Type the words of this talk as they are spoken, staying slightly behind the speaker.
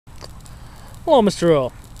Hello, Mr.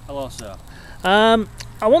 O. Hello, sir. I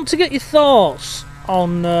want to get your thoughts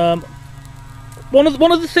on one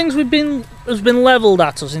of the things has been levelled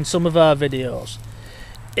at us in some of our videos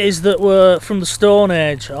is that we're from the Stone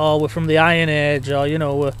Age, or we're from the Iron Age, or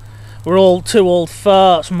we're all two old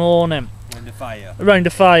farts moaning Around the fire. around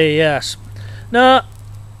a fire. Yes. Now,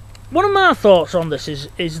 one of my thoughts on this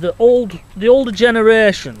is that the older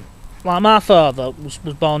generation, like my father was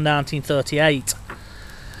born 1938.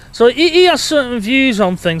 So he has certain views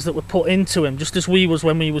on things that were put into him, just as we was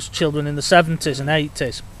when we was children in the 70s and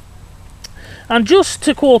 80s. And just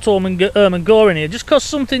to quote Ermen Goring here, just because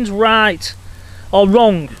something's right or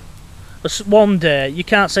wrong one day, you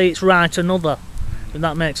can't say it's right another, if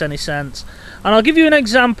that makes any sense. And I'll give you an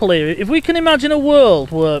example here. If we can imagine a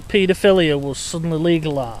world where paedophilia was suddenly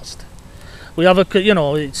legalised, we have a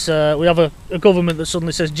government that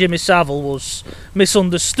suddenly says Jimmy Savile was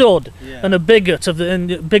misunderstood and a bigot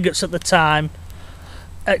and bigots at the time,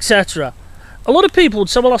 etc. A lot of people would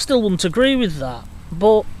say, well, I still wouldn't agree with that,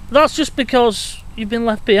 but that's just because you've been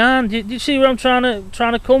left behind. You see where I'm trying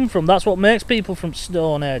to come from? That's what makes people from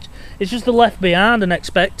Stone Age. It's just they're left behind and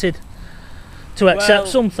expected to accept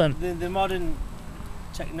something. The modern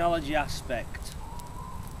technology aspect.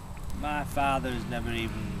 My father has never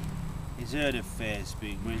even. He's heard of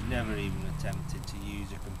Facebook, but he's never even attempted to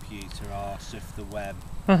use a computer or surf the web.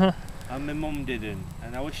 And my mum didn't,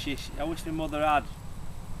 and I wish my mother had,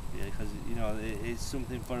 because it's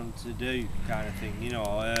something for them to do, kind of thing.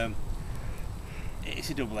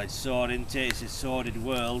 It's a double-edged sword, isn't it? It's a sordid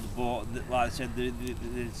world, but like I said,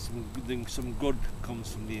 there's some good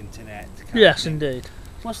comes from the internet. Yes, indeed.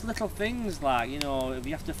 Plus little things like if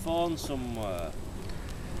you have to phone somewhere.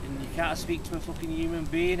 You can't speak to a fucking human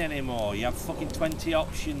being anymore. You have fucking 20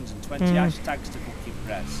 options and 20 hashtags to fucking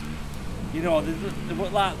press.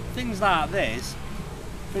 Like things like this.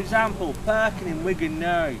 For example, parking in Wigan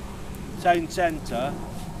now, town centre,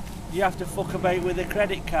 you have to fuck about with a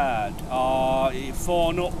credit card or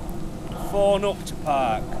phone up to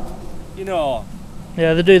park.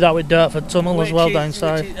 Yeah, they do that with Dartford Tunnel as well down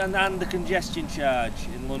south. And the congestion charge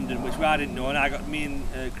in London, which I didn't know, and me and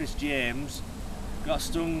Chris James got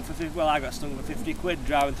stung for I got stung for 50 quid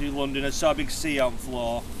driving through London. I saw a big sea on the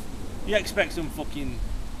floor. You expect some fucking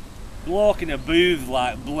bloke in a booth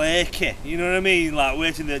like Blakey, you know what I mean? Like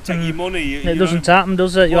waiting to take your money. It doesn't happen,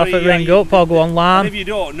 does it? You have to ring up or go online. And if you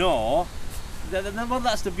don't know, well,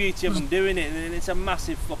 that's the beauty of them doing it, and it's a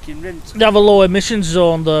massive fucking rinse. They have a low emissions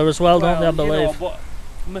zone there as well, don't they, I believe? But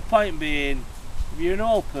my point being, if you're an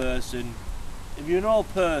old person, you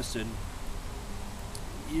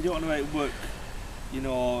don't want to make work.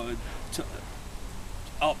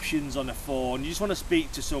 Options on a phone. You just want to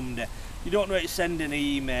speak to somebody. You don't want to send an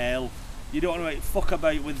email. You don't want to fuck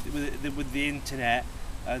about with the internet,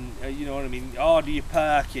 and you know what I mean. Order your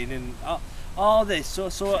parking and all this. So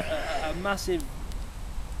a massive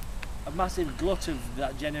glut of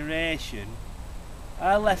that generation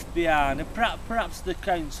are left behind. And perhaps the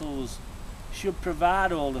councils should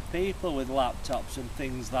provide older people with laptops and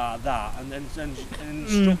things like that, and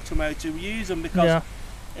instruct them how to use them, because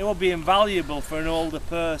it will be invaluable for an older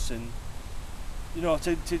person,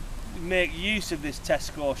 to make use of this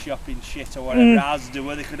Tesco shopping shit or whatever Asda,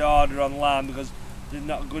 where they could order online because they're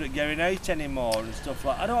not good at going out anymore and stuff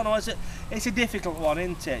like. I don't know. It's a difficult one,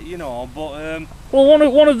 isn't it? But well,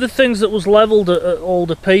 one of the things that was levelled at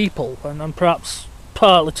older people, and perhaps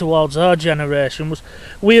partly towards our generation, was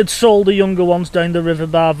we had sold the younger ones down the river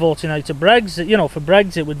by voting out of Brexit. For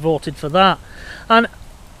Brexit, we'd voted for that. And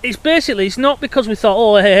it's not because we thought,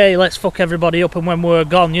 oh, hey, let's fuck everybody up and when we're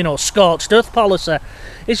gone, scorched earth policy.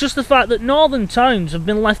 It's just the fact that northern towns have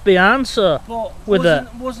been left behind, sir. But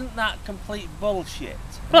wasn't that complete bullshit?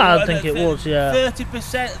 Well, I think it was, yeah.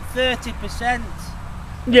 30%.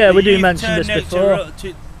 Yeah, we do mention this before.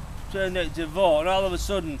 Turned out to vote, and all of a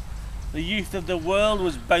sudden, the youth of the world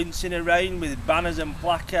was bouncing around with banners and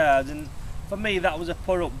placards, and for me that was a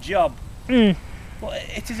put-up job. But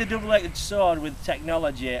it is a double-edged sword with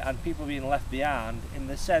technology and people being left behind, in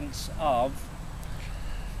the sense of,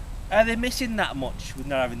 are they missing that much with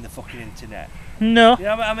not having the fucking internet? No.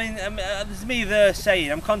 I mean, there's me there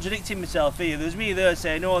saying, I'm contradicting myself here, there's me there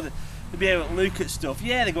saying, oh, they'll be able to look at stuff.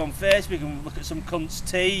 Yeah, they go on Facebook and look at some cunt's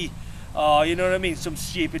tea, or, you know what I mean, some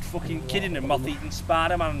stupid fucking kid in a moth-eating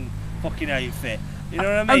Spider-Man fucking outfit. You know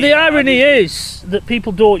what I mean? And the irony is that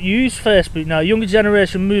people don't use Facebook now. Younger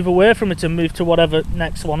generation move away from it and move to whatever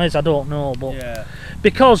next one is. I don't know, but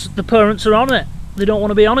because the parents are on it, they don't want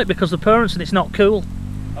to be on it because the parents, and it's not cool.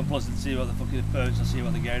 And plus, they see what the fucking parents will see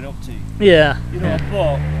what they're getting up to. Yeah.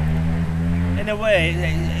 But in a way,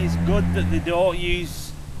 it's good that they don't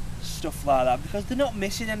use stuff like that, because they're not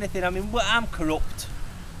missing anything. I mean, I'm corrupt.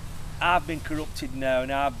 I've been corrupted now,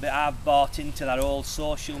 and I've bought into that whole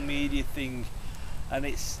social media thing, and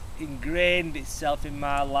it's ingrained itself in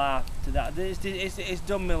my life to that. It's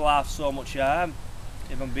done my life so much harm,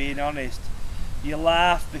 if I'm being honest. Your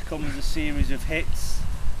life becomes a series of hits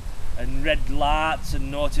and red lights and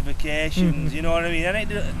notifications, you know what I mean?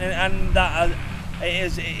 And that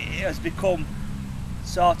it has become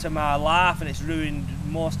sort of my life, and it's ruined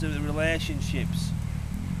most of the relationships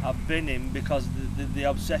I've been in because the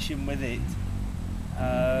obsession with it,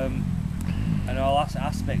 and all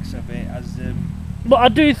aspects of it has. But I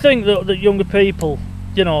do think that younger people,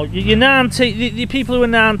 you know, you're 19, the people who are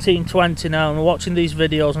 19, 20 now and are watching these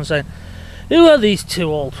videos and saying, who are these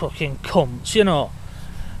two old fucking cunts, you know?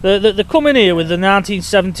 They're coming here with the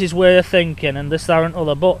 1970s way of thinking and this, that and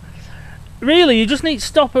other, but really you just need to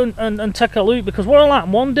stop and take a look, because what'll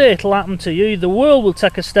happen one day, it'll happen to you. The world will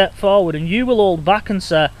take a step forward and you will hold back and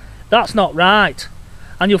say, that's not right.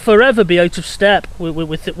 And you'll forever be out of step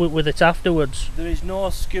with it afterwards. There is no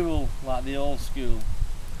school like the old school.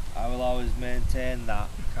 I will always maintain that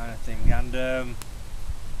kind of thing.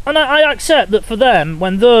 And I accept that for them,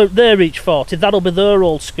 when they reach 40, that'll be their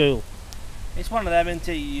old school. It's one of them, isn't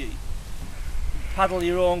it? You paddle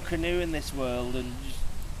your own canoe in this world and just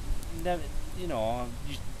never, you know,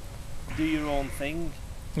 just do your own thing.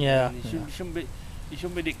 Yeah. You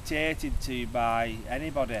shouldn't be dictated to by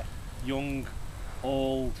anybody, young,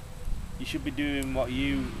 old. You should be doing what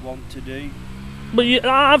you want to do. But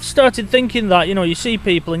I've started thinking that, you know, you see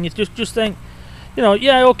people and you just think, you know,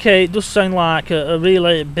 yeah, okay, it does sound like a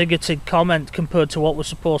really bigoted comment compared to what we're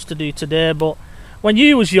supposed to do today, but when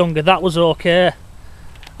you was younger, that was okay.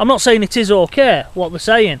 I'm not saying it is okay, what they're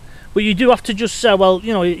saying, but you do have to just say, well,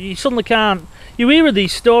 you know, you suddenly can't. You hear of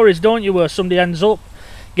these stories, don't you, where somebody ends up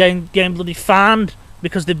getting bloody fanned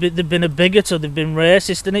because they've been a bigot or they've been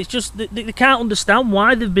racist, and it's just, they can't understand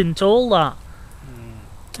why they've been told that.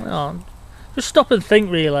 You know, just stop and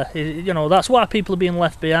think, really. You know, that's why people are being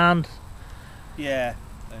left behind. Yeah,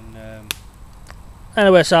 and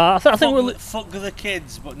anyway, so I think we'll fuck the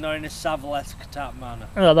kids, but not in a Savile-esque type manner.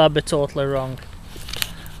 Oh, that'd be totally wrong.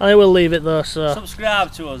 I think we'll leave it there, sir.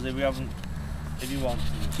 Subscribe to us if you want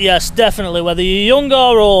to. Yes, definitely. Whether you're young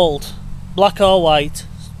or old, black or white,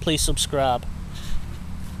 please subscribe.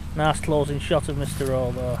 Nice closing shot of Mr.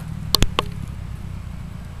 O there.